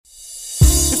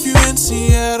in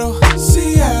Seattle,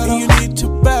 and you need to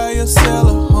buy or sell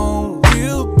a home,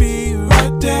 we'll be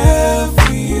right there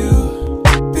for you.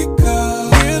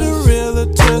 Because we're the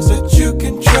realtors that you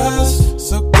can trust.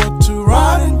 So go to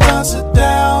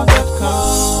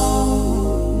RonandDonSitDown.com.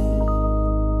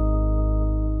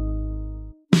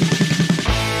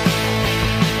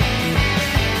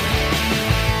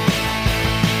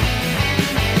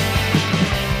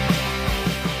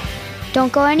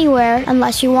 Don't go anywhere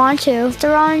unless you want to. It's the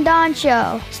Ron and Don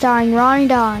Show, starring Ron and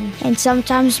Don, and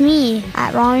sometimes me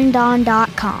at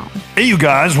RonandDon.com. Hey, you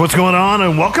guys, what's going on?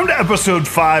 And welcome to episode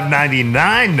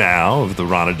 599 now of the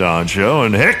Ron and Don Show.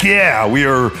 And heck yeah, we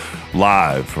are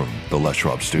live from the Les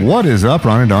Schwab studio. What is up,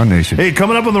 Ron and Don Nation? Hey,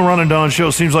 coming up on the Ron and Don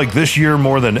Show, seems like this year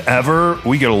more than ever,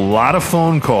 we get a lot of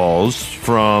phone calls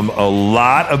from a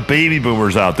lot of baby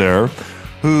boomers out there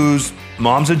whose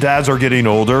moms and dads are getting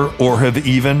older or have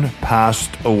even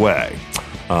passed away.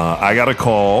 I got a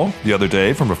call the other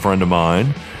day from a friend of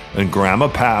mine, and grandma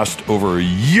passed over a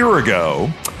year ago,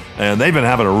 and they've been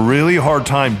having a really hard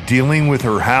time dealing with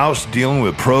her house, dealing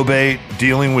with probate,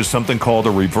 dealing with something called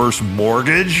a reverse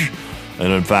mortgage.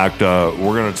 And in fact, we're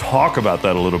going to talk about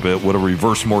that a little bit, what a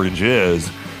reverse mortgage is,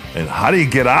 and how do you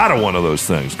get out of one of those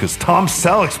things? Because Tom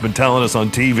Selleck's been telling us on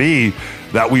TV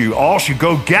that we all should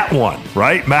go get one,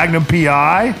 right? Magnum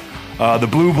PI, the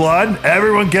Blue Blood,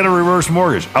 everyone get a reverse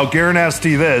mortgage. I'll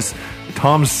guarantee this,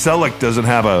 Tom Selleck doesn't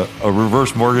have a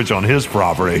reverse mortgage on his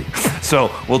property. So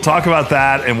we'll talk about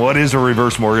that and what is a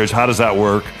reverse mortgage, how does that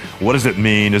work, what does it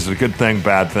mean, is it a good thing,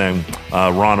 bad thing?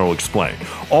 Ron will explain.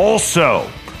 Also,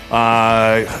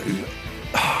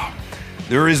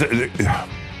 there is...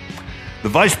 the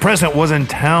vice president was in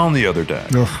town the other day.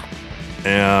 Ugh.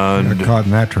 And got caught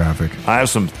in that traffic. I have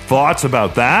some thoughts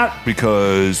about that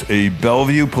because a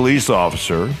Bellevue police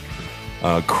officer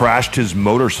crashed his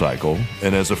motorcycle,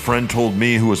 and as a friend told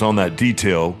me who was on that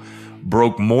detail,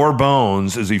 broke more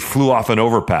bones as he flew off an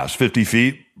overpass, 50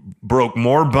 feet, broke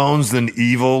more bones than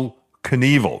Evel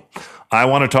Knievel. I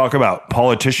want to talk about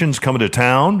politicians coming to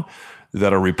town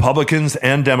that are Republicans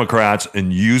and Democrats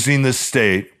and using the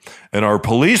state and our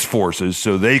police forces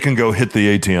so they can go hit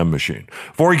the ATM machine.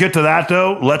 Before we get to that,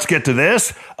 though, let's get to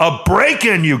this. A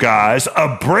break-in, you guys.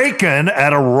 A break-in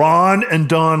at a Ron and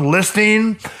Don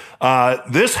listing.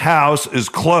 This house is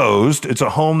closed. It's a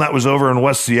home that was over in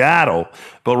West Seattle.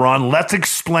 But, Ron, let's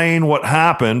explain what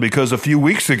happened, because a few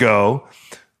weeks ago,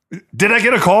 did I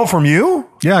get a call from you?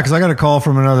 Yeah, because I got a call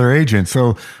from another agent.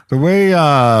 So the way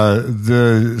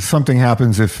something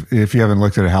happens if you haven't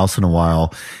looked at a house in a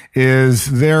while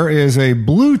is there is a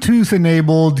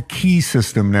Bluetooth-enabled key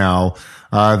system now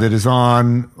that is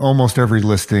on almost every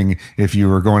listing if you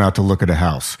were going out to look at a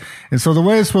house. And so the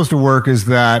way it's supposed to work is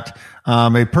that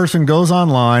a person goes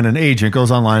online, an agent goes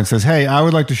online and says, hey, I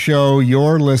would like to show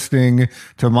your listing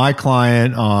to my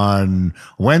client on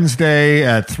Wednesday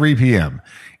at 3 p.m.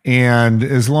 And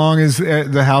as long as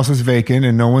the house is vacant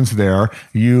and no one's there,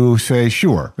 you say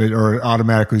sure, or it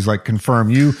automatically is like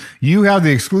confirm. You have the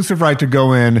exclusive right to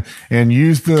go in and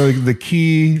use the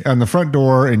key on the front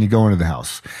door, and you go into the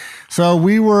house. So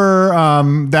we were,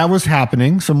 that was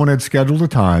happening. Someone had scheduled a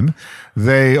time.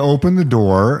 They opened the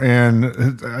door,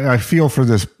 and I feel for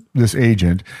this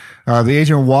agent. The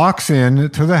agent walks in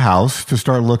to the house to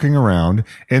start looking around,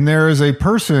 and there is a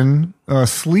person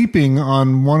sleeping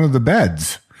on one of the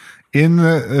beds in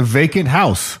the vacant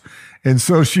house. And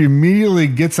so she immediately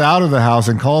gets out of the house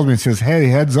and calls me and says, hey,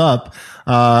 heads up,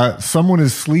 someone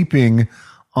is sleeping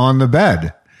on the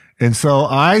bed. And so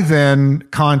I then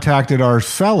contacted our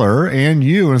seller and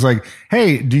you, and was like,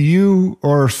 hey, do you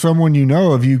or someone you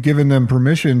know, have you given them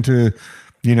permission to,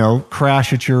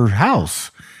 crash at your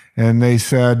house? And they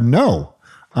said, no,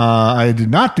 I did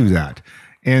not do that.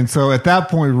 And so at that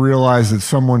point, we realized that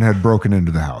someone had broken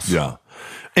into the house. Yeah.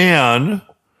 And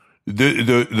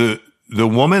the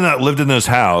woman that lived in this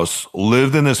house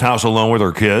alone with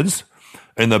her kids.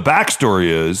 And the backstory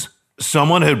is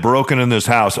someone had broken in this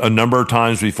house a number of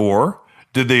times before,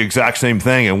 did the exact same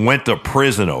thing, and went to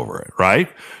prison over it, right?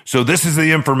 So this is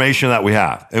the information that we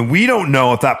have. And we don't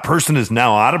know if that person is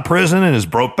now out of prison and is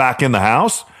broke back in the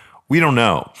house. We don't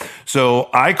know. So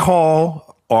I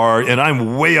call and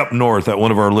I'm way up north at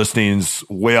one of our listings,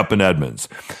 way up in Edmonds.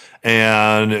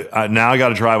 And now I got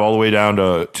to drive all the way down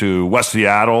to West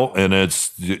Seattle. And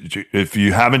if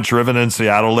you haven't driven in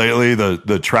Seattle lately,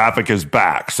 the traffic is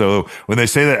back. So when they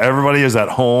say that everybody is at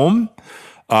home,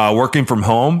 working from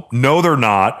home, no, they're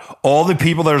not. All the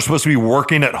people that are supposed to be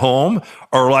working at home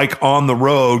are like on the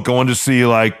road going to see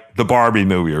like the Barbie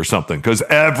movie or something, because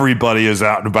everybody is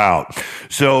out and about.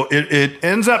 So it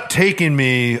ends up taking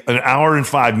me an hour and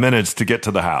 5 minutes to get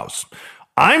to the house.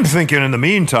 I'm thinking in the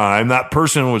meantime, that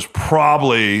person was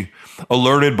probably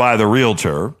alerted by the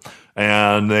realtor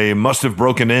and they must have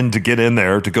broken in to get in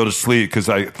there to go to sleep because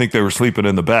I think they were sleeping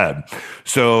in the bed.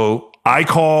 So I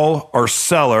call our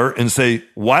seller and say,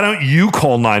 why don't you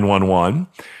call 911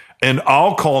 and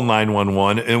I'll call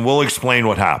 911 and we'll explain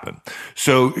what happened.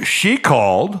 So she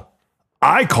called,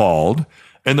 I called,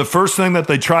 and the first thing that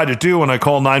they tried to do when I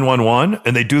call 911,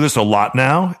 and they do this a lot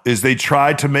now, is they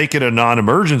tried to make it a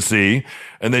non-emergency.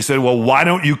 And they said, well, why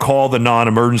don't you call the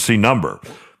non-emergency number?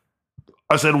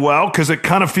 I said, well, because it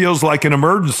kind of feels like an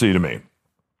emergency to me.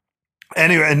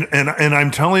 Anyway, and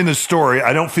I'm telling this story.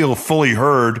 I don't feel fully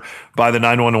heard by the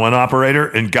 911 operator.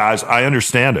 And guys, I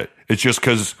understand it. It's just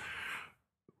because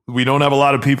we don't have a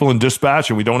lot of people in dispatch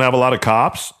and we don't have a lot of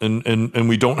cops and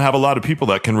we don't have a lot of people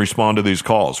that can respond to these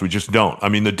calls. We just don't. I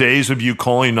mean, the days of you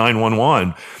calling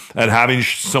 911 and having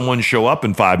someone show up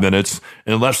in 5 minutes,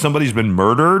 unless somebody's been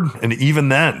murdered, and even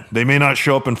then, they may not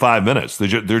show up in 5 minutes.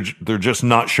 They're just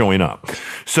not showing up.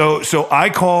 So I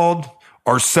called,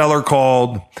 our seller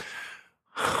called,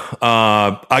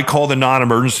 I call the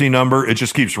non-emergency number. It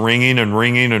just keeps ringing and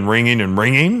ringing and ringing and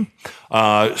ringing.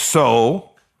 So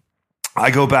I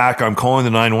go back, I'm calling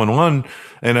the 911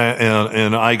 and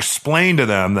I explain to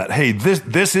them that, hey,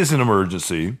 this is an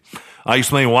emergency. I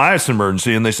explain why it's an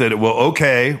emergency. And they said, well,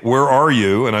 okay, where are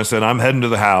you? And I said, I'm heading to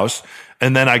the house.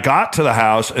 And then I got to the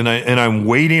house and I'm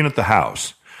waiting at the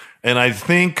house. And I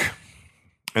think,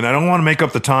 and I don't want to make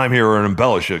up the time here or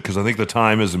embellish it because I think the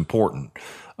time is important.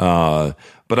 But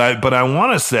I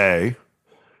want to say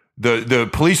the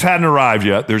police hadn't arrived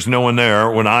yet. There's no one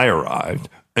there when I arrived.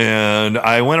 And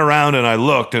I went around and I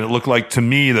looked, and it looked like to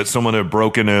me that someone had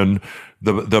broken in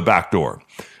the back door.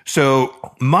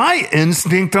 So my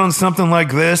instinct on something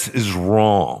like this is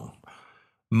wrong.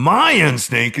 My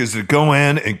instinct is to go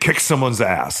in and kick someone's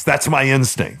ass. That's my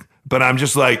instinct. But I'm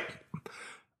just like,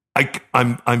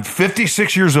 I'm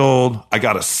 56 years old. I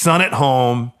got a son at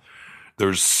home.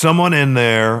 There's someone in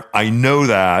there. I know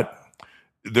that.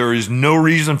 There is no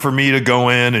reason for me to go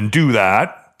in and do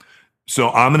that. So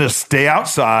I'm going to stay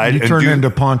outside. You turn into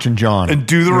Ponch and John and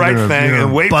do the right thing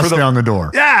and wait bust for down the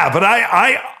door. Yeah, but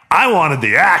I wanted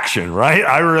the action, right?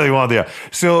 I really wanted the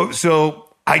action.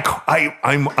 So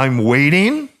I'm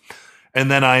waiting,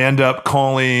 and then I end up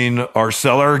calling our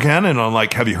seller again, and I'm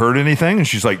like, "Have you heard anything?" And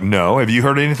she's like, "No." "Have you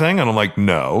heard anything?" And I'm like,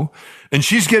 "No." And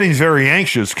she's getting very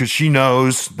anxious because she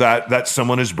knows that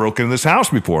someone has broken in this house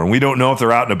before, and we don't know if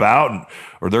they're out and about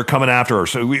or they're coming after her.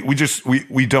 So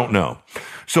we don't know.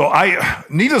 So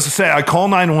needless to say, I call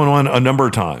 911 a number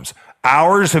of times.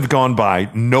 Hours have gone by.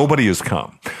 Nobody has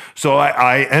come. So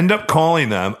I end up calling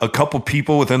them, a couple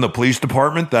people within the police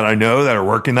department that I know that are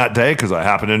working that day because I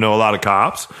happen to know a lot of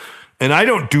cops. And I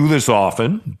don't do this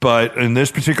often, but in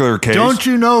this particular case, don't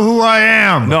you know who I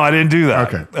am? No, I didn't do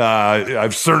that. Okay.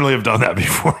 I've certainly have done that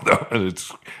before, though. And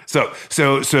so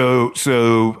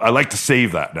I like to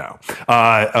save that now.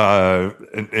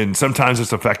 And sometimes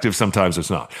it's effective, sometimes it's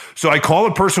not. So I call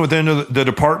a person within the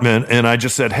department, and I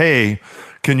just said, "Hey,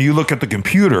 can you look at the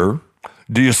computer?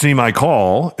 Do you see my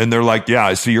call?" And they're like, "Yeah,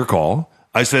 I see your call."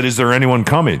 I said, "Is there anyone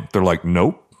coming?" They're like,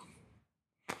 "Nope."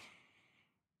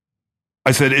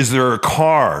 I said, "Is there a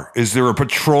car? Is there a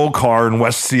patrol car in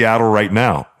West Seattle right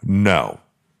now?" "No."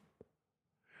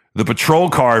 The patrol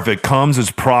car, if it comes, is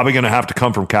probably going to have to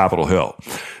come from Capitol Hill.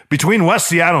 Between West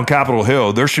Seattle and Capitol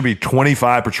Hill, there should be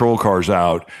 25 patrol cars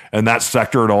out in that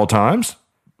sector at all times.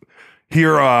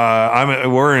 Here,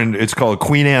 it's called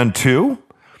Queen Anne 2.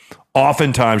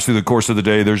 Oftentimes through the course of the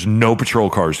day, there's no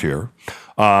patrol cars here.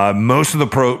 Most of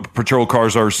the patrol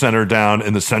cars are centered down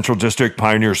in the Central District,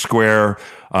 Pioneer Square.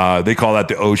 They call that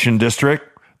the Ocean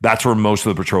District. That's where most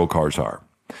of the patrol cars are.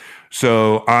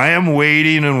 So I am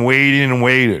waiting and waiting and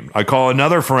waiting. I call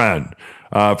another friend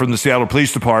from the Seattle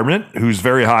Police Department who's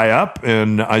very high up,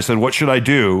 and I said, "What should I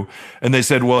do?" And they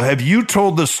said, "Well, have you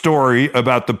told the story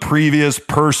about the previous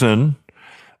person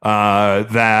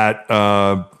that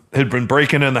had been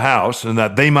breaking in the house and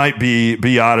that they might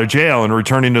be out of jail and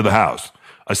returning to the house?"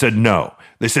 I said, "No."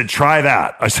 They said, "Try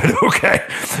that." I said, "Okay."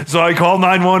 So I call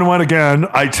 911 again.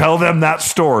 I tell them that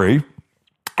story.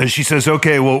 And she says,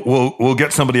 "Okay, we'll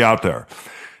get somebody out there."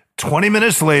 20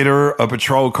 minutes later, a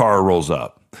patrol car rolls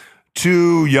up.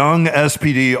 2 young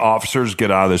SPD officers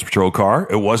get out of this patrol car.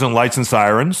 It wasn't lights and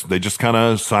sirens. They just kind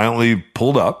of silently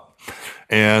pulled up.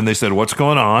 And they said, "What's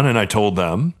going on?" And I told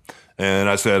them. And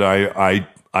I said,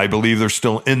 I believe they're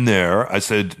still in there. I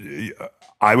said,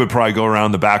 I would probably go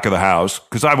around the back of the house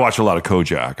because I watch a lot of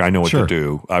Kojak. I know what to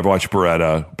do. I've watched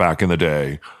Beretta back in the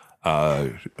day.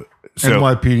 So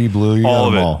NYPD Blue, you all got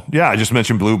of them it. all. Yeah, I just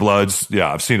mentioned Blue Bloods.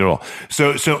 Yeah, I've seen it all.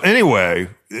 So anyway,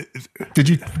 Did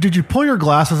you pull your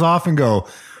glasses off and go,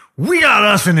 "We got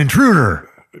us an intruder"?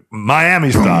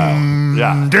 Miami style.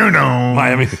 Yeah,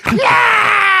 Miami.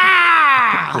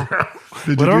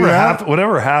 Did you do that?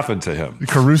 Whatever happened to him?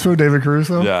 David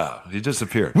Caruso? Yeah, he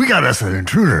disappeared. We got us an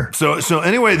intruder. So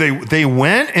anyway, they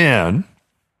went in,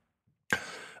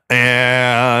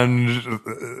 and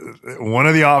one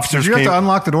of the officers Did you have came. to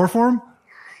unlock the door for him?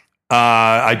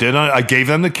 I did. I gave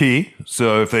them the key,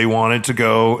 so if they wanted to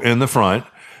go in the front,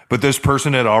 but this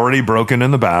person had already broken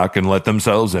in the back and let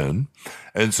themselves in,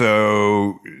 and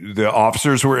so the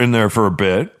officers were in there for a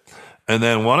bit, and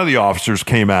then one of the officers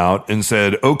came out and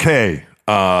said, "Okay,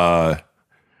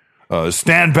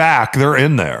 stand back. They're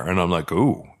in there." And I'm like,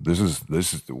 "Ooh, this is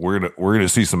we're gonna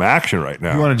see some action right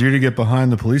now." He wanted you to get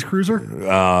behind the police cruiser?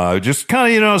 Just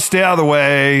kind of stay out of the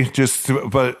way.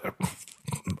 But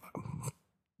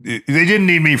they didn't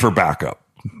need me for backup.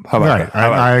 How about Right. that? How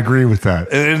about I agree with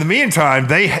that. in the meantime,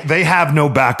 they have no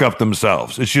backup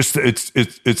themselves. It's just it's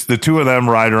the two of them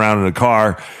riding around in a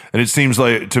car, and it seems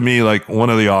like to me like one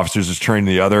of the officers is training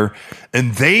the other,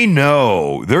 and they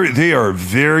know they are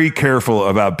very careful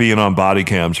about being on body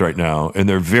cams right now, and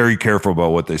they're very careful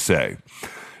about what they say.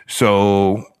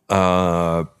 So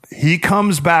he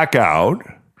comes back out,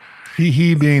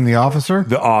 He being the officer?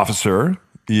 the officer,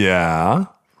 yeah,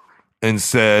 and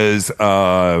says,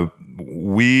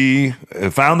 "We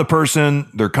found the person.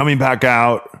 They're coming back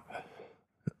out."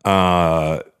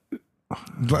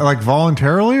 Like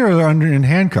voluntarily, or they're in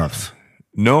handcuffs?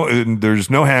 No, there's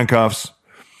no handcuffs.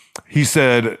 He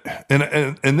said,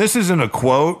 and this isn't a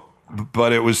quote,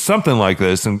 but it was something like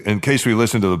this. In case we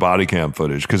listen to the body cam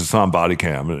footage, because it's on body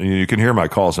cam, and you can hear my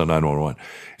calls on 911.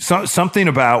 Something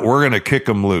about we're going to kick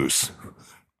them loose.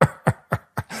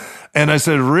 And I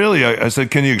said, "Really?" I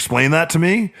said, "Can you explain that to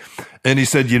me?" And he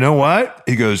said, "You know what?"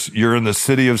 He goes, "You're in the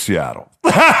city of Seattle."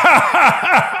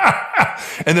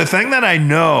 And the thing that I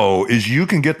know is you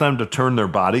can get them to turn their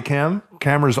body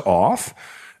cameras off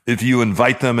if you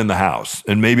invite them in the house.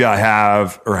 And maybe I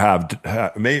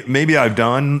maybe I've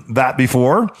done that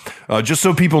before. Just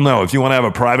so people know, if you want to have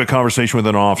a private conversation with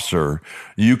an officer,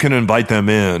 you can invite them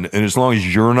in. And as long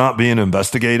as you're not being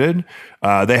investigated,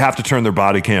 they have to turn their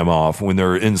body cam off when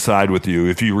they're inside with you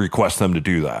if you request them to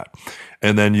do that.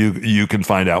 And then you can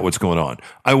find out what's going on.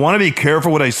 I want to be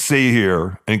careful what I say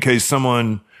here in case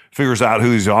someone figures out who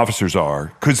these officers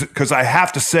are, because I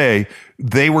have to say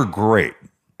they were great.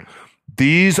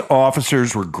 These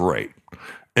officers were great.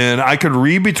 And I could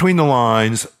read between the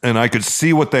lines and I could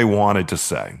see what they wanted to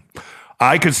say.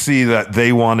 I could see that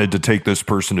they wanted to take this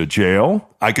person to jail.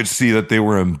 I could see that they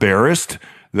were embarrassed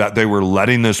that they were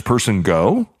letting this person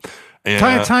go. And,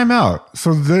 Time out.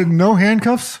 So no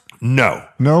handcuffs? no,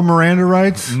 No Miranda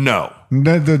rights? no,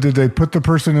 Did they put the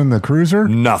person in the cruiser?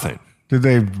 nothing. Did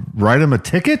they write him a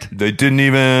ticket? They didn't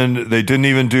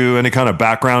even do any kind of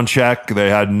background check. They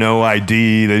had no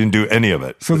ID. They didn't do any of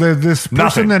it. So this person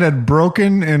Nothing. that had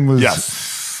broken and was Yes.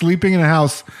 sleeping in a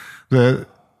house, the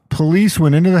police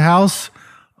went into the house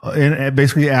and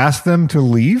basically asked them to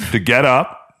leave? To get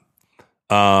up,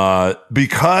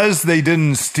 because they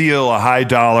didn't steal a high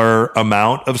dollar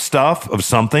amount of stuff of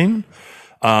something.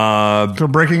 So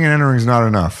breaking and entering is not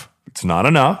enough It's not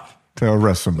enough. to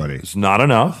arrest somebody. It's not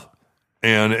enough.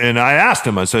 And I asked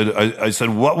him. I said,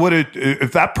 what would it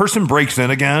if that person breaks in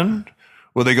again?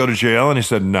 Will they go to jail? And he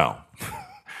said, no.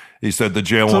 He said the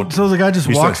jail won't. So the guy just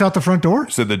he walks said- out the front door?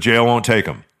 He said the jail won't take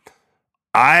him.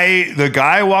 The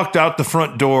guy walked out the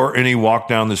front door and he walked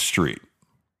down the street.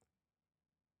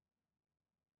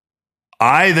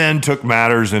 I then took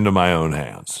matters into my own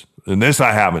hands. And this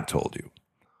I haven't told you.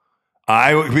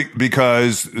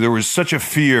 Because there was such a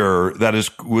fear that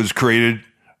was created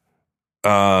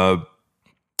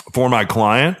for my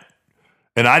client.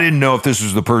 And I didn't know if this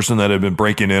was the person that had been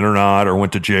breaking in or not, or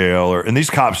went to jail, and these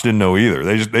cops didn't know either.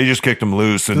 They just kicked him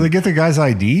loose Did they and get the guy's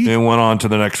ID? went on to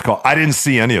the next call. I didn't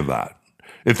see any of that.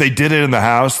 If they did it in the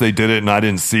house, they did it and I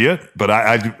didn't see it. But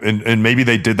and maybe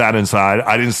they did that inside.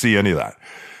 I didn't see any of that.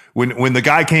 When the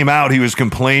guy came out, he was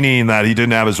complaining that he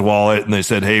didn't have his wallet, and they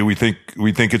said, "Hey, we think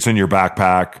it's in your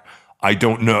backpack." I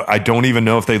don't know. I don't even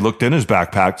know if they looked in his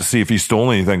backpack to see if he stole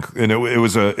anything. And it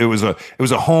was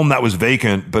a home that was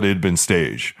vacant, but it had been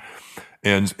staged.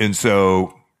 And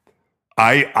so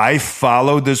I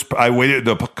followed this. I waited.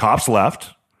 The cops left.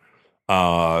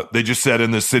 They just said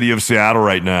in the city of Seattle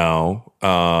right now,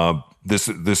 this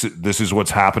is what's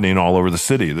happening all over the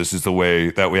city. This is the way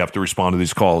that we have to respond to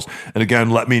these calls. And again,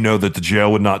 let me know that the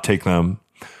jail would not take them.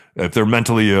 If they're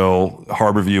mentally ill,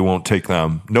 Harborview won't take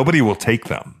them. Nobody will take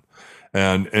them.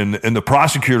 and the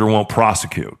prosecutor won't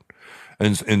prosecute.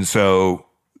 And so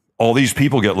all these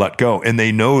people get let go, and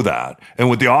they know that. And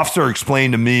what the officer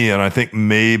explained to me, and I think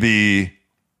maybe,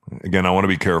 again, I want to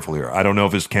be careful here. I don't know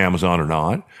if his cam is on or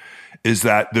not, is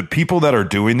that the people that are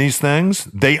doing these things,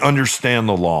 they understand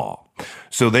the law.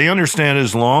 So they understand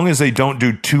as long as they don't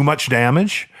do too much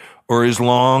damage, or as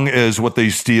long as what they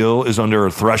steal is under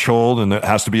a threshold and it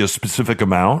has to be a specific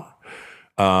amount,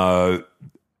 that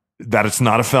it's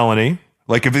not a felony.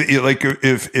 Like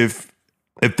if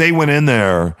they went in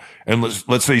there and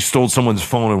let's say stole someone's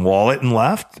phone and wallet and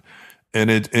left,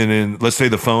 and let's say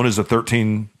the phone is a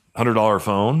 $1,300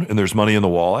 phone and there's money in the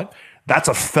wallet, that's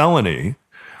a felony.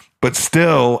 But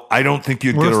still, I don't think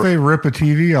you'd what if they rip a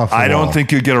TV off the wall? I don't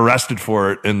think you'd get arrested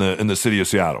for it in the city of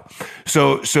Seattle.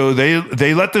 So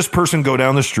they let this person go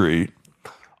down the street.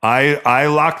 I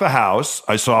locked the house.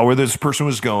 I saw where this person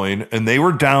was going, and they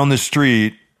were down the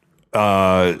street,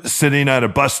 sitting at a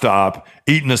bus stop,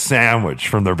 eating a sandwich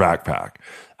from their backpack.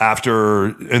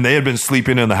 And they had been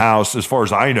sleeping in the house, as far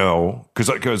as I know,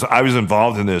 because I was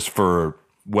involved in this for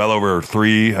well over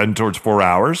 3, heading towards 4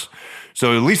 hours.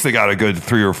 So at least they got a good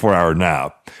 3 or 4 hour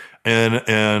nap.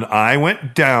 And I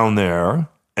went down there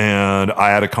and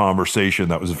I had a conversation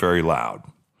that was very loud.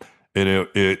 And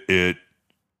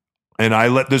and I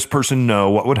let this person know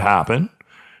what would happen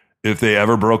if they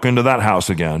ever broke into that house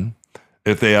again,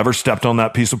 if they ever stepped on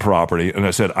that piece of property. And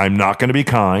I said, I'm not going to be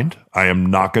kind. I am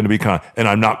not going to be kind. And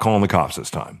I'm not calling the cops this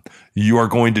time. You are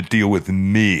going to deal with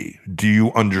me. Do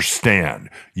you understand?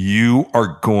 You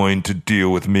are going to deal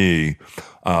with me.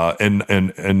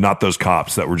 And not those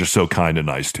cops that were just so kind and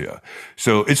nice to you.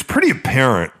 So it's pretty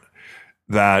apparent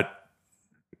that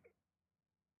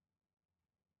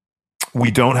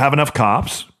we don't have enough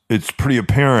cops. It's pretty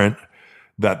apparent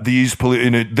that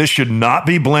this should not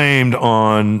be blamed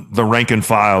on the rank and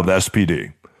file of the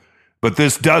SPD, but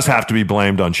this does have to be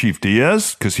blamed on Chief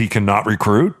Diaz because he cannot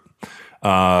recruit.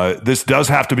 This does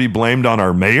have to be blamed on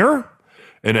our mayor,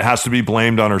 and it has to be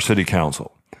blamed on our city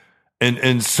council.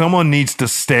 And someone needs to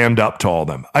stand up to all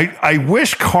them. I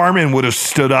wish Carmen would have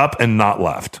stood up and not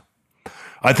left.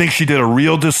 I think she did a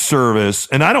real disservice,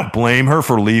 and I don't blame her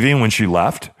for leaving when she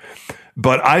left,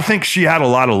 but I think she had a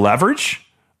lot of leverage,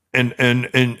 and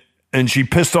she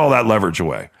pissed all that leverage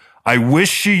away. I wish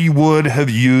she would have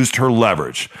used her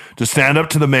leverage to stand up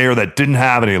to the mayor that didn't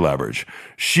have any leverage.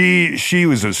 She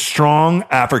was a strong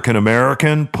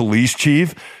African-American police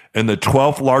chief in the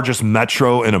 12th largest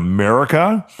metro in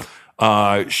America.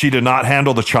 She did not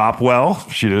handle the chop well.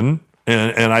 She didn't.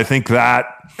 And I think that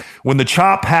when the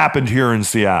chop happened here in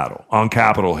Seattle on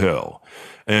Capitol Hill,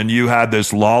 and you had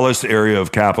this lawless area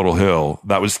of Capitol Hill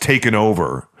that was taken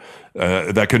over,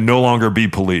 that could no longer be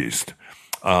policed,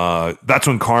 that's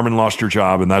when Carmen lost her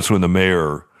job, and that's when the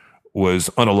mayor was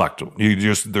unelectable.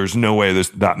 There's no way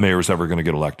that mayor is ever going to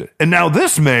get elected. And now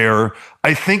this mayor,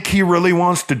 I think he really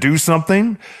wants to do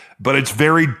something, but it's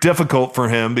very difficult for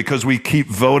him because we keep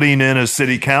voting in a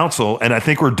city council, and I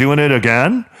think we're doing it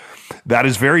again. That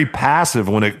is very passive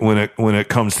when it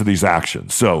comes to these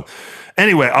actions. So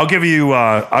anyway, I'll give you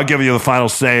the final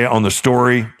say on the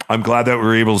story. I'm glad that we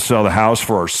were able to sell the house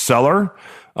for our seller.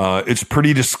 It's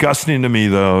pretty disgusting to me,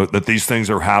 though, that these things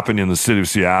are happening in the city of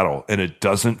Seattle, and it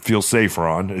doesn't feel safe,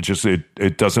 Ron.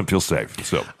 It doesn't feel safe.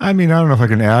 So, I mean, I don't know if I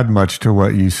can add much to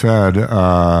what you said.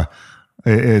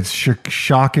 It's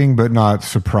shocking, but not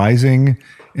surprising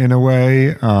in a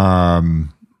way.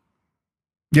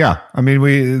 Yeah, I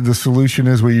mean, the solution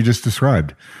is what you just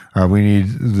described. We need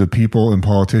the people and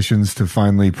politicians to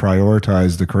finally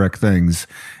prioritize the correct things.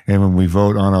 And when we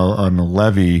vote on a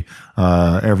levy,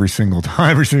 every single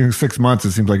time, every single 6 months,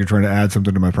 it seems like you're trying to add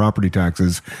something to my property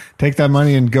taxes. Take that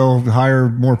money and go hire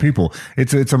more people.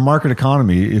 It's a market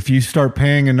economy. If you start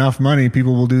paying enough money,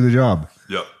 people will do the job.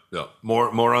 Yep. Yeah.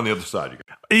 More on the other side.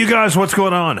 You guys, what's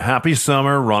going on? Happy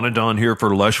summer. Ron and Don here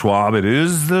for Les Schwab. It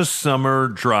is the summer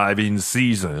driving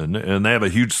season, and they have a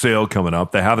huge sale coming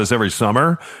up. They have this every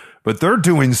summer, but they're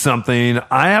doing something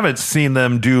I haven't seen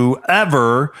them do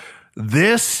ever.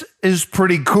 This is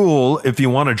pretty cool if you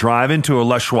want to drive into a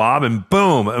Les Schwab and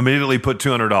boom, immediately put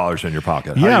 $200 in your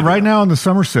pocket. Yeah, right now on the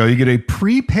summer sale, you get a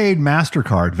prepaid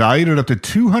MasterCard valued at up to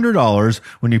 $200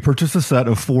 when you purchase a set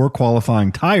of 4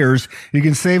 qualifying tires. You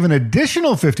can save an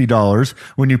additional $50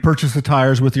 when you purchase the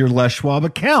tires with your Les Schwab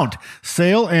account.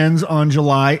 Sale ends on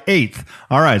July 8th.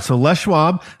 All right, so Les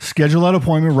Schwab, schedule that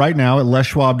appointment right now at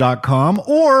leschwab.com,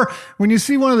 or when you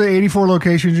see one of the 84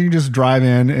 locations, you can just drive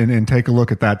in and take a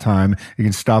look at that time. You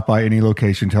can stop by any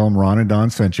location, tell them Ron and Don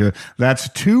sent you. That's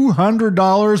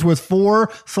 $200 with 4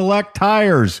 select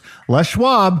tires. Les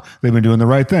Schwab, they've been doing the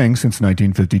right thing since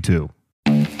 1952.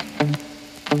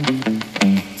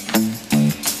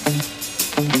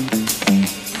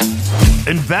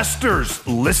 Investors,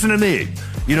 listen to me.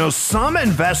 You know, some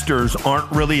investors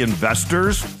aren't really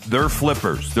investors. They're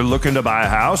flippers. They're looking to buy a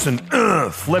house and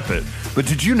flip it. But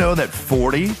did you know that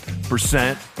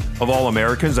 40% of all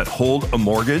Americans that hold a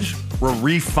mortgage were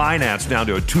refinanced down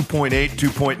to a 2.8,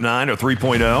 2.9, or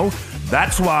 3.0?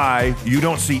 That's why you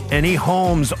don't see any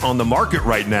homes on the market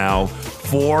right now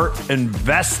for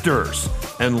investors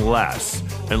unless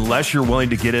you're willing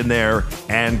to get in there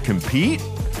and compete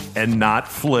and not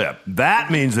flip.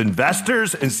 That means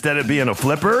investors, instead of being a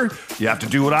flipper, you have to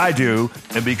do what I do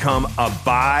and become a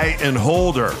buy and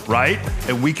holder, right?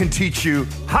 And we can teach you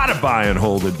how to buy and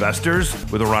hold investors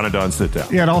with a Ron and Don sit down.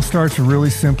 Yeah, it all starts really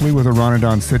simply with a Ron and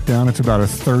Don sit down. It's about a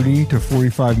 30 to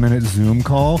 45 minute Zoom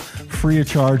call, free of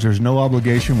charge. There's no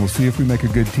obligation. We'll see if we make a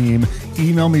good team.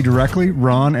 Email me directly,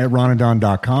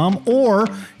 ron@ronanddon.com, or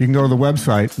you can go to the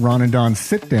website,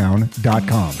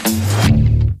 ronanddonsitdown.com.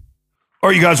 All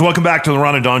right, you guys, welcome back to the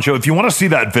Ron and Don Show. If you want to see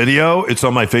that video, it's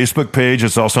on my Facebook page.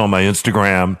 It's also on my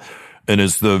Instagram. And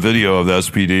it's the video of the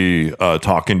SPD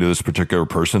talking to this particular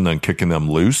person, then kicking them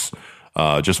loose.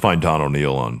 Just find Don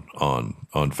O'Neill on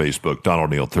Facebook, Don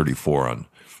O'Neill 34 on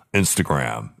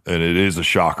Instagram. And it is a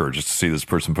shocker just to see this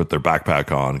person put their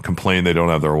backpack on, complain they don't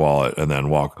have their wallet, and then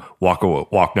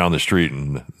walk down the street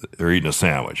and they're eating a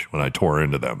sandwich when I tore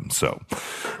into them. So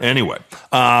anyway,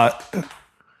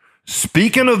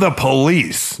 speaking of the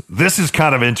police, this is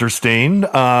kind of interesting.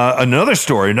 Another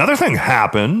story, another thing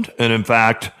happened. And in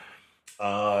fact,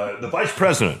 the vice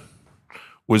president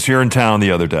was here in town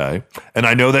the other day. And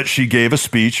I know that she gave a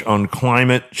speech on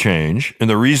climate change. And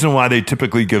the reason why they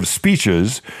typically give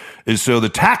speeches is so the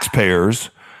taxpayers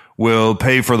will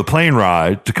pay for the plane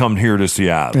ride to come here to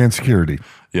Seattle. And security.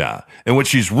 Yeah. And what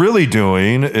she's really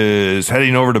doing is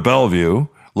heading over to Bellevue,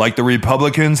 like the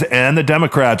Republicans and the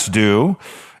Democrats do,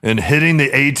 and hitting the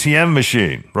ATM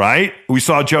machine, right? We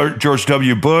saw George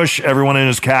W. Bush, everyone in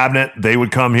his cabinet, they would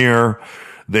come here.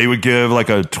 They would give like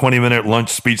a 20-minute lunch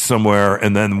speech somewhere,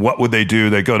 and then what would they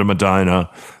do? They'd go to Medina,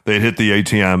 they'd hit the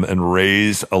ATM and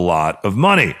raise a lot of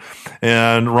money.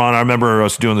 And Ron, I remember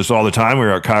us doing this all the time. We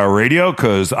were at Kyle Radio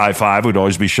because I-5 would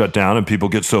always be shut down and people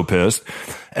get so pissed.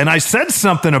 And I said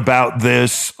something about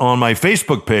this on my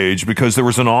Facebook page because there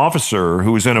was an officer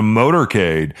who was in a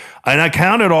motorcade, and I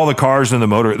counted all the cars in the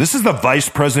motor. This is the Vice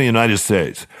President of the United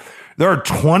States. There are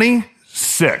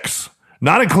 26,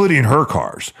 not including her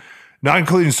cars, not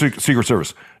including Secret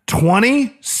Service,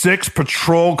 26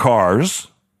 patrol cars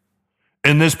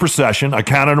in this procession. I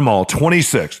counted them all,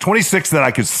 26 that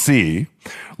I could see,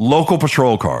 local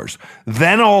patrol cars,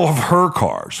 then all of her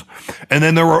cars. And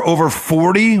then there were over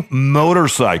 40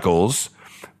 motorcycles,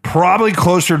 probably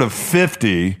closer to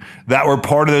 50 that were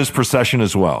part of this procession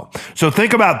as well. So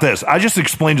think about this. I just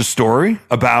explained a story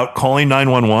about calling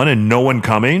 911 and no one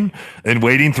coming and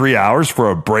waiting 3 hours for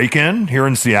a break-in here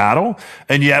in Seattle.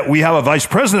 And yet we have a vice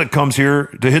president that comes here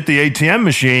to hit the ATM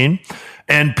machine,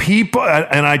 and people,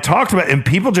 and I talked about, and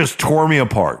people just tore me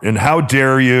apart. And how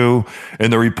dare you?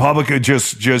 And the Republican,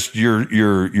 just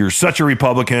you're such a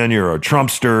Republican. You're a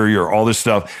Trumpster. You're all this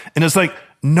stuff. And it's like,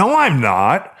 no, I'm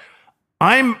not.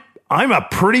 I'm a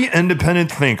pretty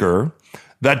independent thinker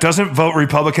that doesn't vote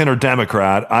Republican or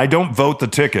Democrat. I don't vote the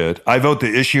ticket. I vote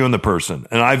the issue and the person.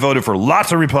 And I voted for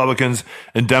lots of Republicans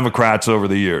and Democrats over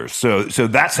the years. So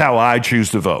that's how I choose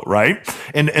to vote, right?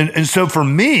 And so for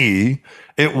me,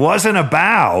 it wasn't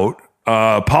about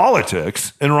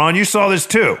politics. And Ron, you saw this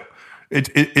too.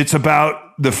 It's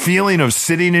about the feeling of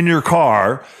sitting in your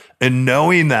car and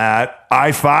knowing that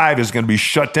I-5 is going to be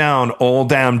shut down all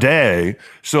damn day,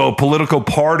 so a political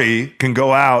party can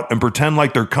go out and pretend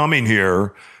like they're coming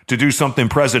here to do something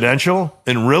presidential.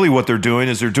 And really what they're doing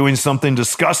is they're doing something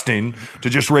disgusting to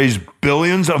just raise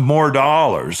billions of more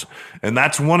dollars. And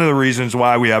that's one of the reasons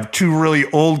why we have two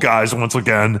really old guys, once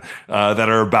again, that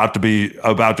are about to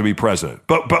be president.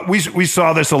 But we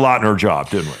saw this a lot in our job,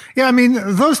 didn't we? Yeah, I mean,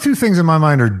 those two things in my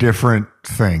mind are different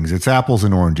things. It's apples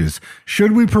and oranges.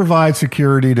 Should we provide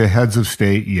security to heads of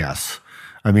state? Yes.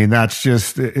 I mean, that's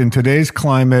just in today's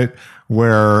climate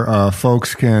where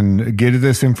folks can get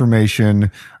this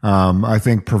information. I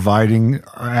think providing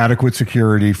adequate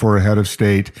security for a head of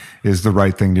state is the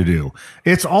right thing to do.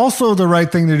 It's also the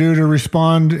right thing to do to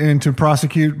respond and to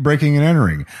prosecute breaking and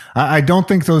entering. I don't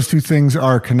think those two things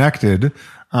are connected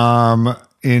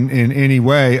in any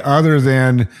way other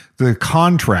than the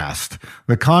contrast.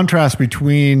 The contrast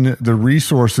between the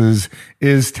resources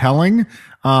is telling.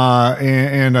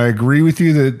 And I agree with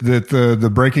you that the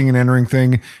breaking and entering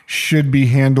thing should be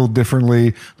handled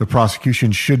differently. The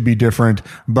prosecution should be different.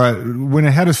 But when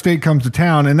a head of state comes to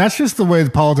town, and that's just the way the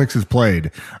politics is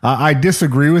played, I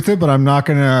disagree with it, but I'm not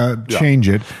going to change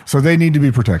it. So they need to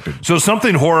be protected. So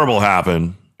something horrible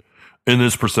happened in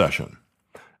this procession.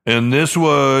 And this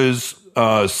was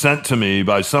sent to me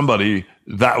by somebody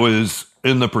that was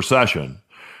in the procession.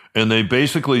 And they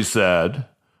basically said,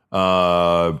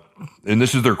 and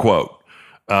this is their quote,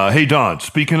 hey, Don,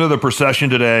 speaking of the procession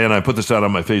today, and I put this out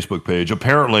on my Facebook page,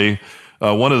 apparently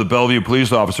one of the Bellevue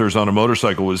police officers on a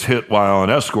motorcycle was hit while on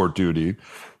escort duty.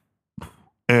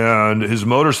 And his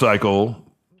motorcycle,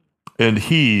 and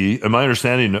my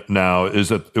understanding now is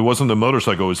that it wasn't the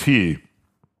motorcycle, it was he,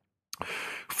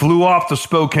 flew off the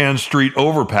Spokane Street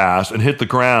overpass and hit the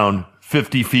ground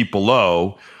 50 feet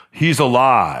below. He's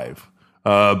alive.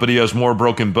 But he has more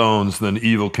broken bones than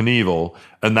Evel Knievel,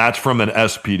 and that's from an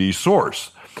SPD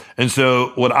source. And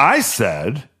so what I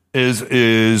said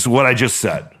is what I just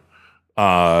said,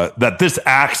 that this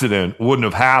accident wouldn't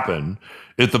have happened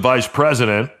if the vice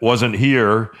president wasn't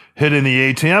here hitting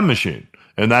the ATM machine.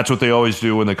 And that's what they always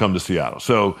do when they come to Seattle.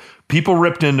 So people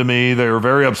ripped into me. They were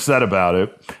very upset about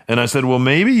it. And I said, well,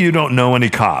 maybe you don't know any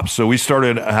cops. So we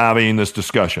started having this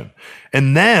discussion.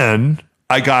 And then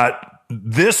I got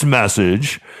this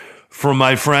message from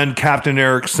my friend Captain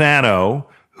Eric Sano,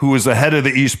 who was the head of the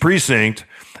East Precinct,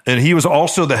 and he was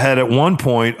also the head at one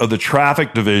point of the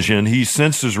traffic division. He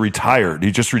since is retired.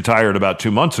 He just retired about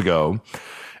 2 months ago.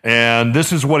 And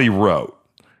this is what he wrote.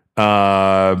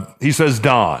 He says,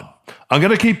 Don, I'm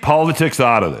going to keep politics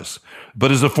out of this.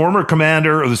 But as a former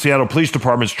commander of the Seattle Police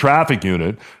Department's traffic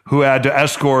unit, who had the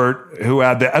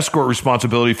escort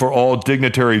responsibility for all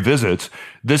dignitary visits,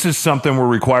 this is something we're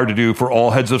required to do for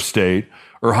all heads of state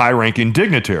or high-ranking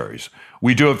dignitaries.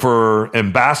 We do it for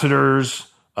ambassadors.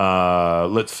 We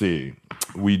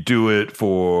do it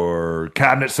for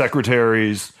cabinet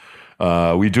secretaries.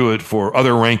 We do it for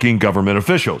other ranking government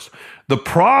officials. The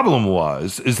problem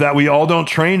is that we all don't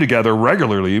train together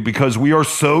regularly because we are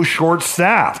so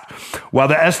short-staffed. While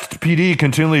the SPD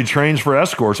continually trains for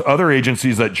escorts, other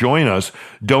agencies that join us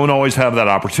don't always have that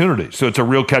opportunity. So it's a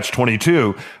real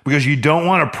catch-22 because you don't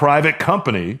want a private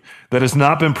company that has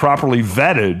not been properly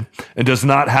vetted and does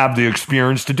not have the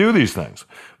experience to do these things.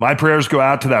 My prayers go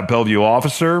out to that Bellevue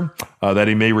officer that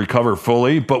he may recover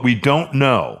fully, but we don't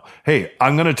know. Hey,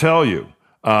 I'm going to tell you,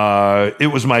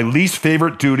 it was my least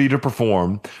favorite duty to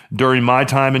perform during my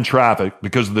time in traffic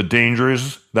because of the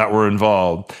dangers that were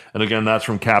involved. And again, that's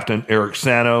from Captain Eric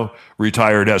Sano,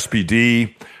 retired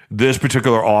SPD. This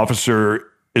particular officer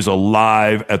is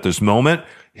alive at this moment.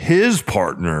 His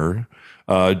partner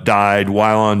died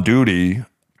while on duty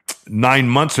 9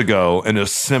 months ago in a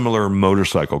similar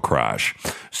motorcycle crash.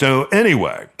 So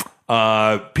anyway,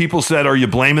 people said, are you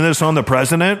blaming this on the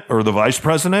president or the vice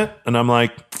president? And I'm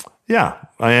like, yeah,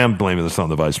 I am blaming this on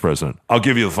the vice president. I'll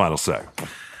give you the final say.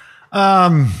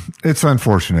 It's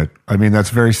unfortunate. I mean, that's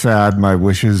very sad. My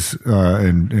wishes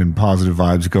and positive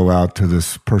vibes go out to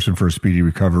this person for a speedy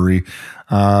recovery.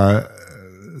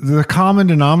 The common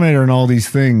denominator in all these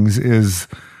things is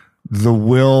the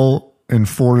will and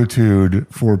fortitude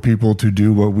for people to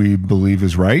do what we believe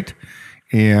is right.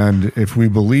 And if we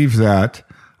believe that,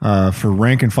 for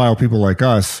rank and file people like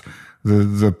us,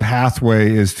 the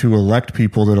pathway is to elect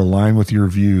people that align with your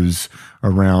views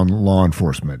around law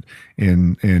enforcement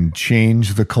and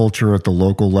change the culture at the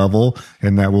local level,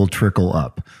 and that will trickle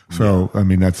up. So, I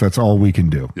mean, that's all we can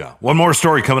do. Yeah. One more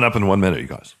story coming up in 1 minute, you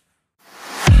guys.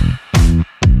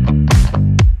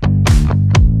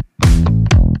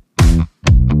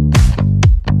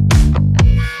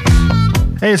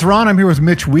 Hey, it's Ron. I'm here with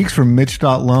Mitch Weeks from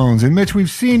Mitch.Loans. And Mitch, we've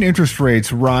seen interest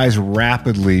rates rise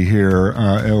rapidly here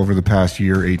over the past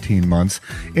year, 18 months.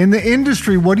 In the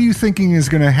industry, what are you thinking is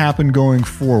going to happen going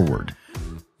forward?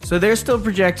 So they're still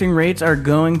projecting rates are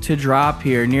going to drop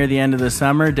here near the end of the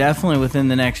summer, definitely within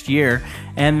the next year.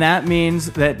 And that means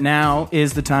that now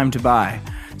is the time to buy.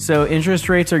 So interest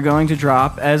rates are going to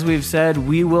drop. As we've said,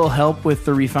 we will help with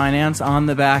the refinance on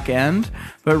the back end,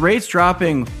 but rates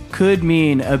dropping could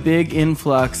mean a big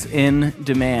influx in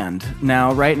demand.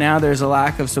 Now, right now, there's a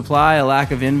lack of supply, a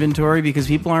lack of inventory because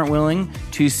people aren't willing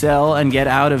to sell and get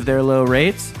out of their low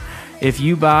rates. If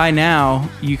you buy now,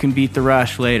 you can beat the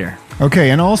rush later.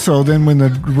 Okay, and also then when the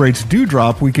rates do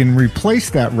drop, we can replace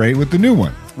that rate with the new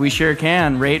one. We sure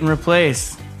can. Rate and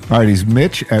replace. All right, he's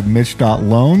Mitch at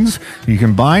Mitch.Loans. You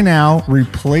can buy now,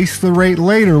 replace the rate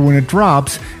later when it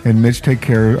drops, and Mitch take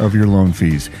care of your loan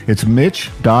fees. It's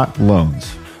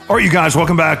Mitch.Loans. All right, you guys,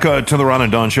 welcome back to the Ron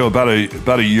and Don Show. About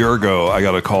a year ago, I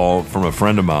got a call from a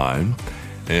friend of mine,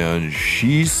 And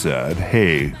she said,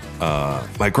 hey,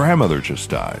 my grandmother just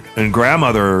died. And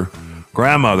grandmother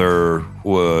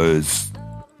was,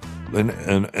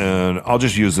 and I'll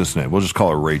just use this name. We'll just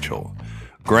call her Rachel.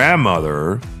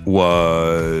 Grandmother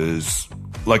was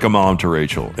like a mom to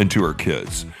Rachel and to her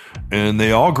kids. And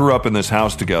they all grew up in this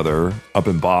house together up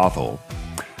in Bothell.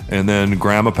 And then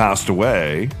grandma passed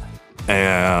away.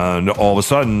 And all of a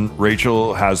sudden,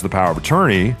 Rachel has the power of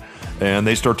attorney. And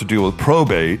they start to deal with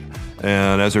probate.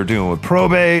 And as they're dealing with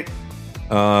probate,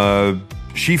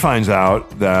 she finds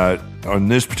out that on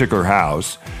this particular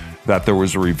house, that there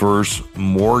was a reverse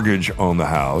mortgage on the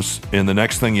house. And the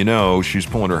next thing you know, she's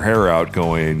pulling her hair out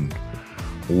going,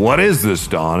 what is this,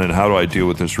 Don? And how do I deal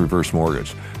with this reverse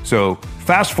mortgage? So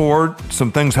fast forward,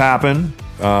 some things happen.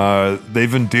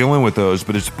 They've been dealing with those,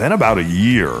 but it's been about a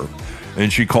year.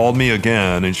 And she called me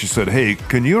again and she said, hey,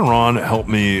 can you and Ron help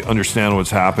me understand what's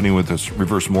happening with this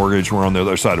reverse mortgage? We're on the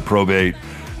other side of probate.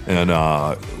 And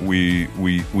we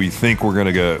think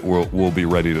we'll be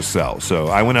ready to sell. So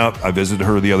I went up, I visited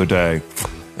her the other day,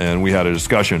 and we had a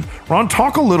discussion. Ron,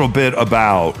 talk a little bit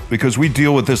about, because we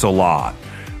deal with this a lot,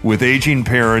 with aging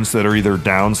parents that are either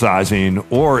downsizing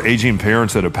or aging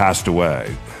parents that have passed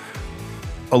away.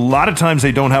 A lot of times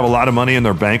they don't have a lot of money in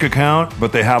their bank account,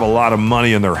 but they have a lot of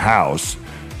money in their house.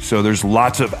 So there's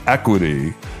lots of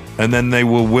equity, and then they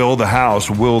will will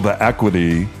the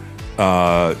equity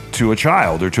to a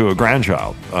child or to a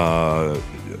grandchild,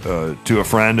 to a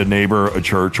friend, a neighbor, a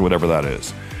church, whatever that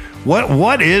is.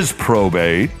 What is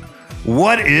probate?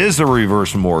 What is a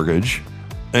reverse mortgage?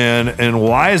 And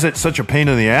why is it such a pain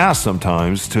in the ass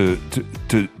sometimes to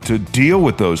deal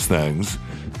with those things?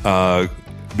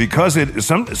 Because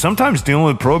sometimes dealing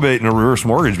with probate and a reverse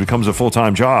mortgage becomes a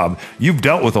full-time job. You've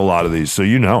dealt with a lot of these, so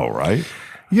you know, right?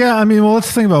 Yeah, I mean, well,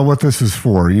 let's think about what this is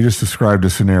for. You just described a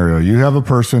scenario. You have a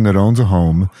person that owns a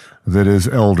home that is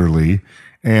elderly,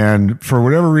 and for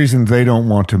whatever reason, they don't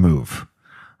want to move.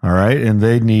 All right. And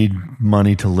they need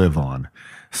money to live on.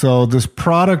 So this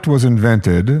product was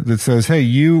invented that says, hey,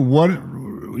 you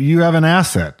have an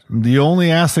asset. The only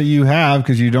asset you have,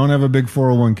 because you don't have a big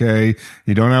 401k,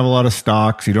 you don't have a lot of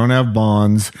stocks, you don't have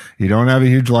bonds, you don't have a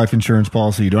huge life insurance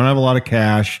policy, you don't have a lot of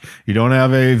cash, you don't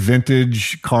have a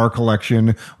vintage car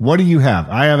collection. What do you have?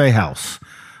 I have a house,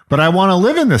 but I want to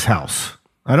live in this house.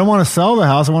 I don't want to sell the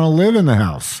house. I want to live in the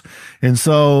house. And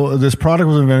so this product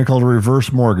was invented called a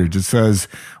reverse mortgage. It says,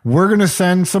 we're going to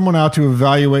send someone out to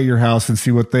evaluate your house and see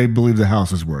what they believe the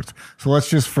house is worth. So let's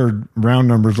just, for round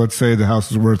numbers, let's say the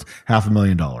house is worth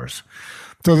 $500,000.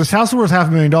 So this house is worth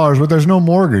 $500,000, but there's no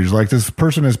mortgage. Like, this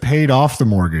person has paid off the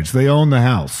mortgage. They own the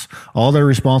house. All they're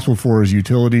responsible for is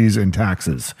utilities and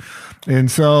taxes. And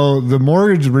so the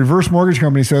reverse mortgage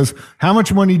company says, how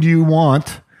much money do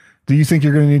you think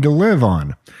you're going to need to live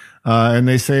on? And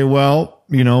they say, well,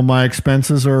 my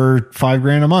expenses are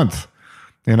 $5,000 a month,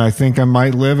 and I think I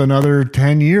might live another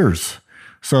 10 years.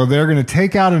 So they're going to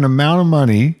take out an amount of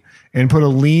money and put a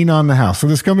lien on the house. So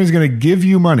this company is going to give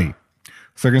you money.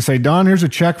 So they're going to say, Don, here's a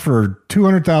check for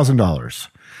 $200,000.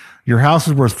 Your house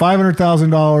is worth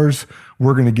 $500,000.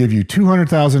 We're going to give you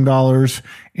 $200,000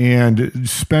 and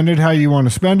spend it how you want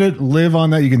to spend it. Live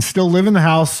on that. You can still live in the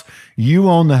house. You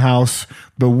own the house,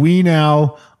 but we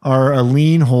now are a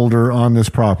lien holder on this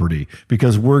property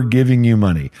because we're giving you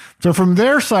money. So from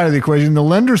their side of the equation, the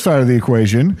lender side of the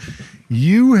equation,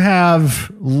 you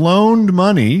have loaned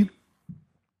money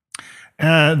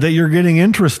that you're getting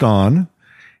interest on,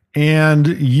 and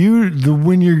you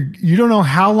don't know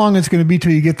how long it's going to be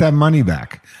till you get that money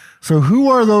back. So who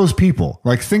are those people?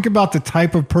 Like, think about the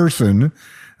type of person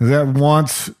that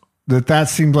wants that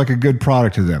seems like a good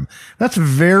product to them. That's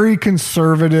very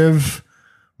conservative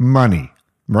money,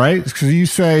 right? Because you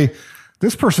say,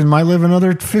 this person might live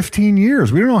another 15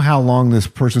 years. We don't know how long this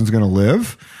person's going to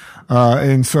live.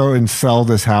 And sell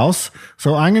this house.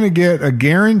 So I'm going to get a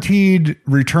guaranteed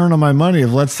return on my money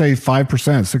of, let's say, 5%,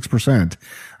 6%.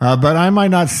 But I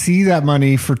might not see that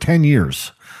money for 10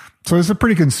 years. So it's a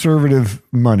pretty conservative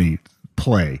money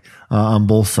play on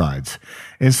both sides.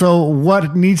 And so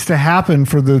what needs to happen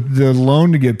for the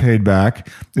loan to get paid back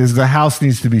is the house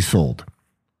needs to be sold.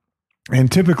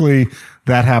 And typically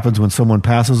that happens when someone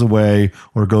passes away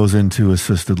or goes into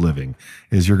assisted living.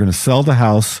 Is you're going to sell the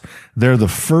house. They're the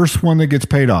first one that gets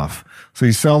paid off. So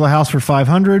you sell the house for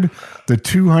 $500, the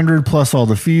 $200 plus all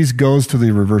the fees goes to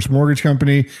the reverse mortgage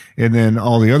company, and then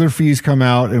all the other fees come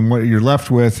out, and what you're left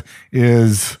with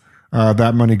is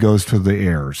that money goes to the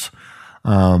heirs.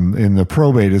 And the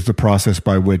probate is the process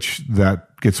by which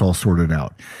that gets all sorted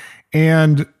out.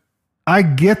 And I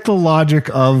get the logic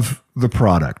of the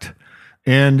product.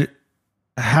 And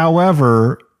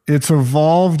however, it's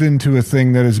evolved into a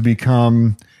thing that has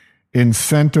become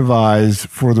incentivized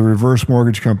for the reverse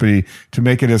mortgage company to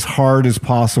make it as hard as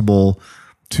possible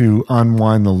to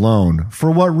unwind the loan. For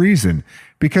what reason?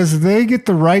 Because they get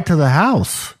the right to the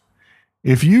house.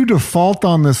 If you default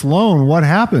on this loan, what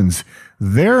happens?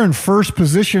 They're in first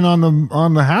position on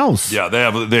the house. Yeah,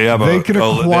 they can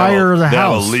acquire the house. They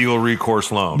have a legal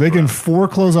recourse loan. They can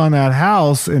foreclose on that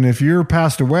house, and if you're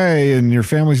passed away and your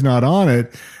family's not on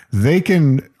it, they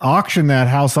can auction that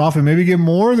house off and maybe get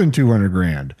more than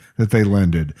 $200,000 that they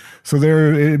lended. So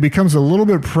it becomes a little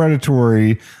bit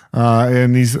predatory,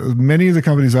 and many of the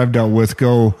companies I've dealt with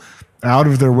go out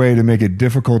of their way to make it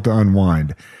difficult to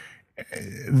unwind.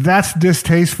 That's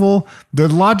distasteful. The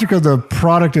logic of the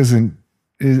product isn't.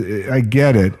 I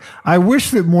get it. I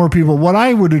wish that more people, what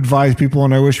I would advise people,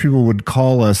 and I wish people would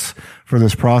call us for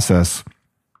this process.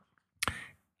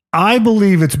 I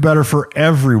believe it's better for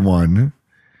everyone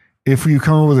if you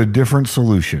come up with a different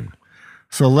solution.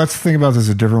 So let's think about this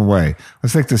a different way.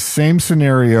 Let's take the same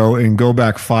scenario and go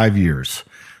back 5 years.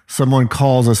 Someone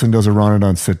calls us and does a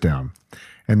Ramadan sit down,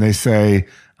 and they say,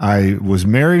 I was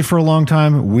married for a long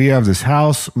time. We have this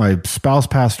house. My spouse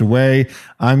passed away.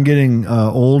 I'm getting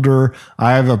older.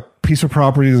 I have a piece of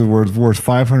property that's worth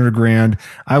 $500,000.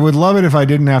 I would love it if I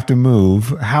didn't have to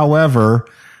move. However,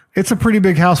 it's a pretty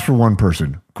big house for one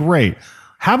person. Great.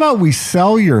 How about we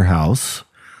sell your house,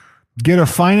 get a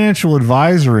financial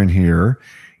advisor in here,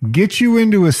 get you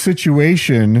into a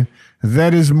situation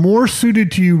that is more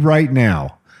suited to you right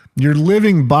now. You're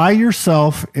living by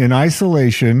yourself in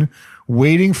isolation,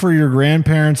 waiting for your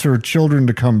grandparents or children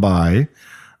to come by.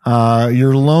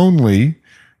 You're lonely.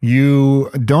 You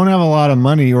don't have a lot of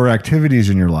money or activities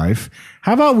in your life.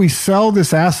 How about we sell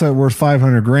this asset worth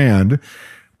 $500,000,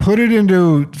 put it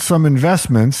into some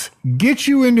investments, get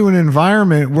you into an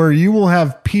environment where you will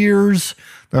have peers,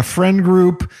 a friend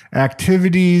group,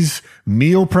 activities,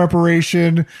 meal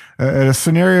preparation, a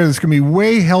scenario that's going to be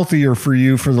way healthier for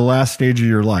you for the last stage of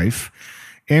your life.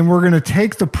 And we're going to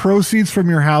take the proceeds from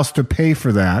your house to pay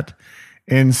for that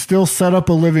and still set up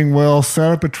a living will, set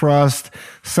up a trust,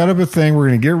 set up a thing. We're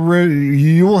going to get rid.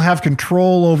 You will have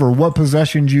control over what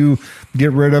possessions you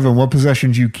get rid of and what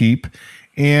possessions you keep,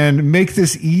 and make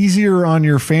this easier on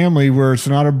your family where it's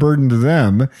not a burden to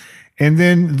them. And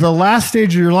then the last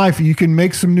stage of your life, you can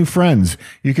make some new friends.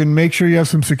 You can make sure you have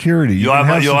some security. You'll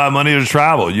have money to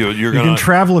travel. You can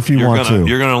travel if you want to.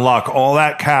 You're going to unlock all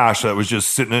that cash that was just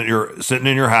sitting in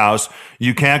your house.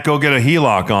 You can't go get a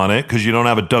HELOC on it because you don't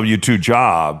have a W-2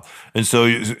 job, and so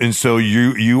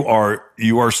you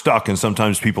are stuck. And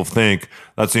sometimes people think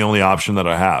that's the only option that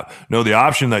I have. No, the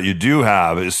option that you do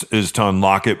have is to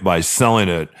unlock it by selling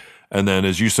it. And then,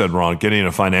 as you said, Ron, getting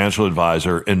a financial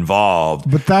advisor involved.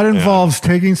 But that involves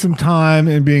taking some time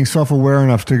and being self-aware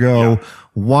enough to go,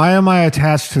 why am I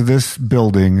attached to this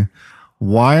building?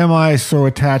 Why am I so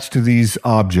attached to these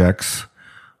objects?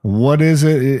 What is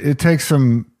it? It takes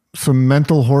some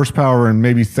mental horsepower and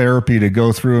maybe therapy to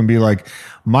go through and be like,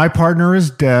 my partner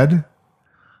is dead.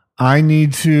 I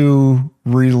need to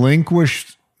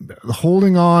relinquish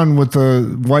holding on with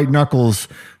the white knuckles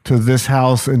to this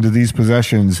house and to these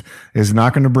possessions is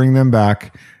not going to bring them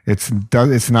back. It's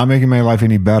not making my life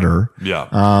any better. Yeah.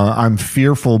 I'm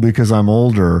fearful because I'm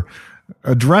older.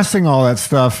 Addressing all that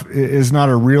stuff is not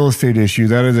a real estate issue.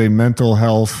 That is a mental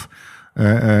health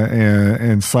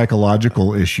and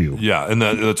psychological issue. Yeah. And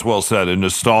that's well said. And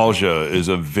nostalgia is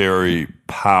a very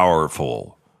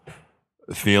powerful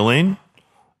feeling.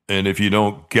 And if you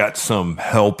don't get some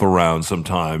help around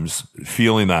sometimes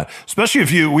feeling that, especially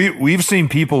if we've seen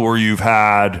people where you've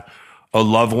had a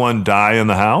loved one die in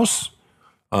the house.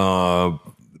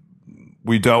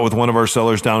 We dealt with one of our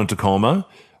sellers down in Tacoma.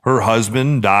 Her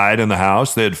husband died in the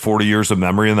house. They had 40 years of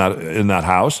memory in that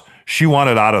house. She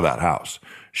wanted out of that house.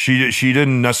 She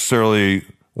didn't necessarily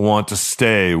want to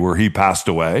stay where he passed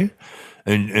away.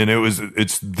 And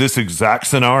it's this exact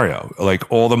scenario.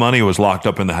 Like all the money was locked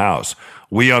up in the house.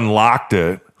 We unlocked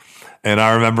it. And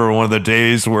I remember one of the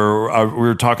days where we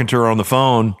were talking to her on the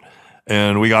phone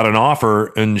and we got an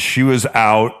offer, and she was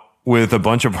out with a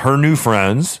bunch of her new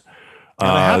friends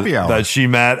happy hour that she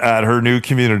met at her new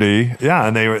community. Yeah.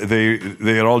 And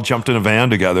they had all jumped in a van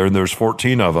together, and there's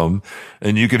 14 of them,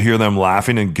 and you could hear them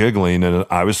laughing and giggling. And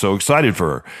I was so excited for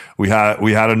her. We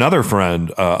had another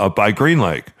friend up by Green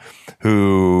Lake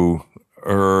who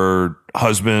her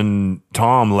husband,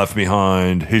 Tom, left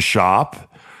behind his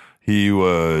shop. He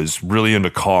was really into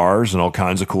cars and all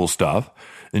kinds of cool stuff.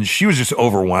 And she was just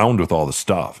overwhelmed with all the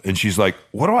stuff. And she's like,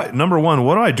 what do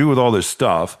I do with all this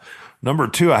stuff? Number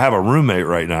 2, I have a roommate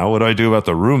right now. What do I do about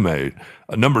the roommate?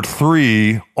 Number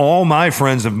 3, all my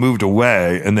friends have moved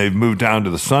away and they've moved down to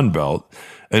the Sun Belt.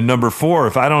 And number 4,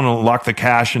 if I don't unlock the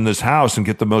cash in this house and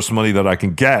get the most money that I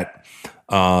can get,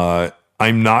 I'm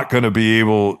not going to be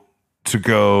able to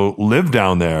go live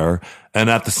down there. And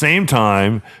at the same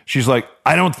time, she's like,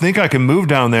 I don't think I can move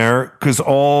down there because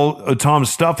all Tom's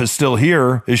stuff is still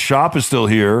here. His shop is still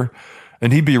here.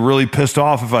 And he'd be really pissed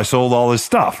off if I sold all his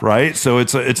stuff, right? So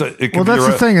it could Well, be that's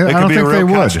the thing. I don't think they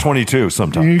would. catch-22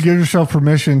 sometimes. You give yourself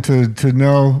permission to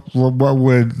know what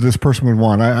would this person would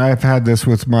want. I've had this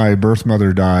with my birth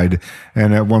mother died,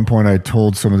 and at one point I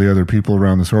told some of the other people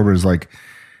around this orbit, is like,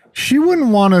 she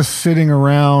wouldn't want us sitting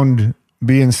around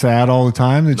being sad all the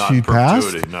time that Not she in passed.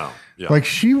 perpetuity, no. Yeah. Like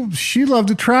she loved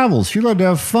to travel. She loved to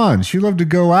have fun. She loved to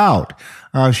go out.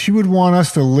 She would want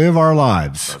us to live our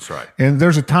lives. That's right. And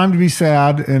there's a time to be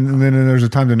sad, and then there's a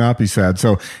time to not be sad.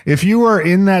 So if you are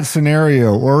in that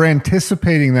scenario or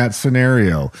anticipating that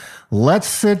scenario, let's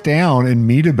sit down and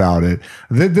meet about it.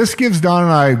 This gives Don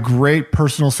and I great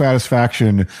personal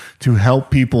satisfaction to help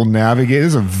people navigate. This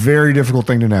is a very difficult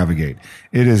thing to navigate.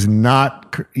 It is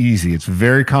not easy. It's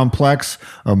very complex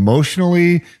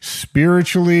emotionally,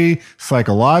 spiritually,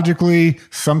 psychologically,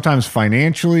 sometimes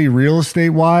financially, real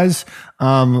estate wise.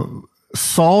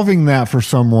 Solving that for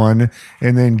someone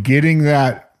and then getting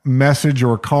that message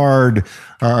or card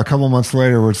a couple months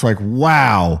later where it's like,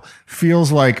 wow,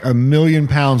 feels like 1,000,000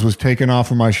 pounds was taken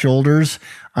off of my shoulders.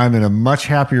 I'm in a much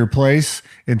happier place,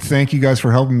 and thank you guys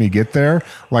for helping me get there.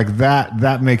 Like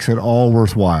that makes it all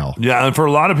worthwhile. Yeah, and for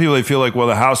a lot of people, they feel like, well,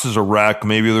 the house is a wreck.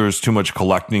 Maybe there's too much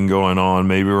collecting going on.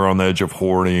 Maybe we're on the edge of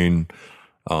hoarding.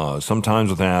 Sometimes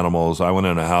with animals, I went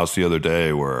in a house the other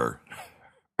day where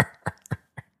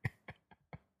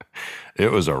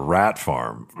it was a rat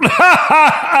farm.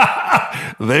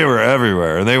 They were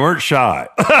everywhere, and they weren't shy.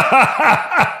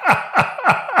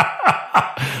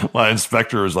 My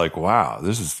inspector was like, wow,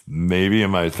 this is maybe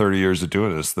in my 30 years of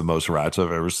doing this, the most rats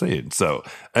I've ever seen. So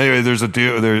anyway, there's a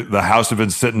deal. The house had been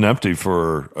sitting empty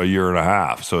for a year and a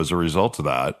half. So as a result of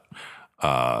that,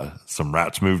 some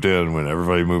rats moved in when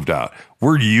everybody moved out.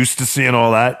 We're used to seeing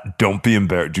all that. Don't be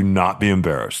embarrassed. Do not be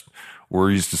embarrassed.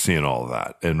 We're used to seeing all of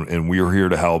that, and we are here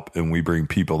to help, and we bring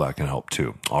people that can help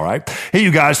too. All right. Hey,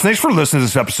 you guys, thanks for listening to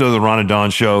this episode of the Ron and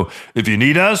Don Show. If you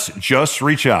need us, just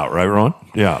reach out. Right, Ron?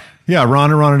 Yeah. Yeah,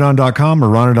 ron@ronandon.com or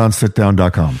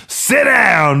ron@sitdown.com.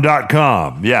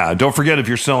 Sitdown.com. Yeah. Don't forget, if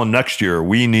you're selling next year,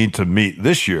 we need to meet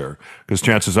this year, because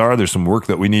chances are there's some work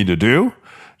that we need to do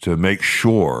to make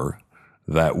sure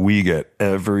that we get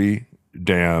every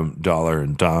damn dollar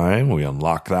and dime. We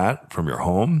unlock that from your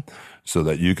home, so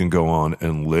that you can go on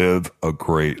and live a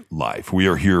great life. We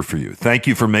are here for you. Thank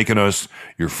you for making us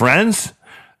your friends,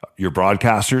 your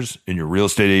broadcasters, and your real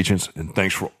estate agents. And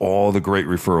thanks for all the great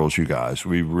referrals, you guys.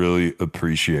 We really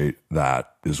appreciate that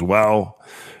as well.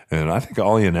 And I think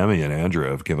Ollie and Emmy and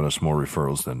Andrea have given us more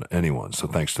referrals than anyone. So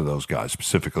thanks to those guys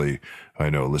specifically. I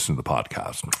know, listen to the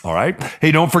podcast. All right.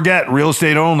 Hey, don't forget, Real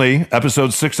Estate Only,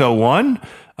 episode 601.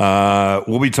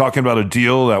 We'll be talking about a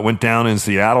deal that went down in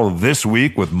Seattle this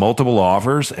week with multiple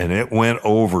offers, and it went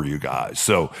over, you guys.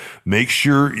 So make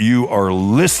sure you are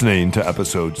listening to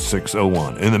episode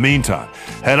 601. In the meantime,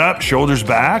 head up, shoulders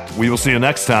back. We will see you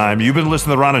next time. You've been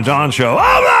listening to the Ron and Don Show,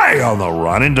 all right, on the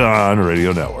Ron and Don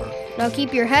Radio Network. Now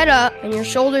keep your head up and your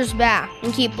shoulders back,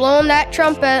 and keep blowing that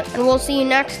trumpet, and we'll see you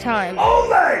next time.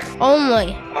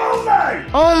 Only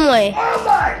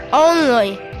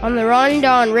on the Ron and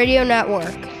Don Radio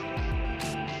Network.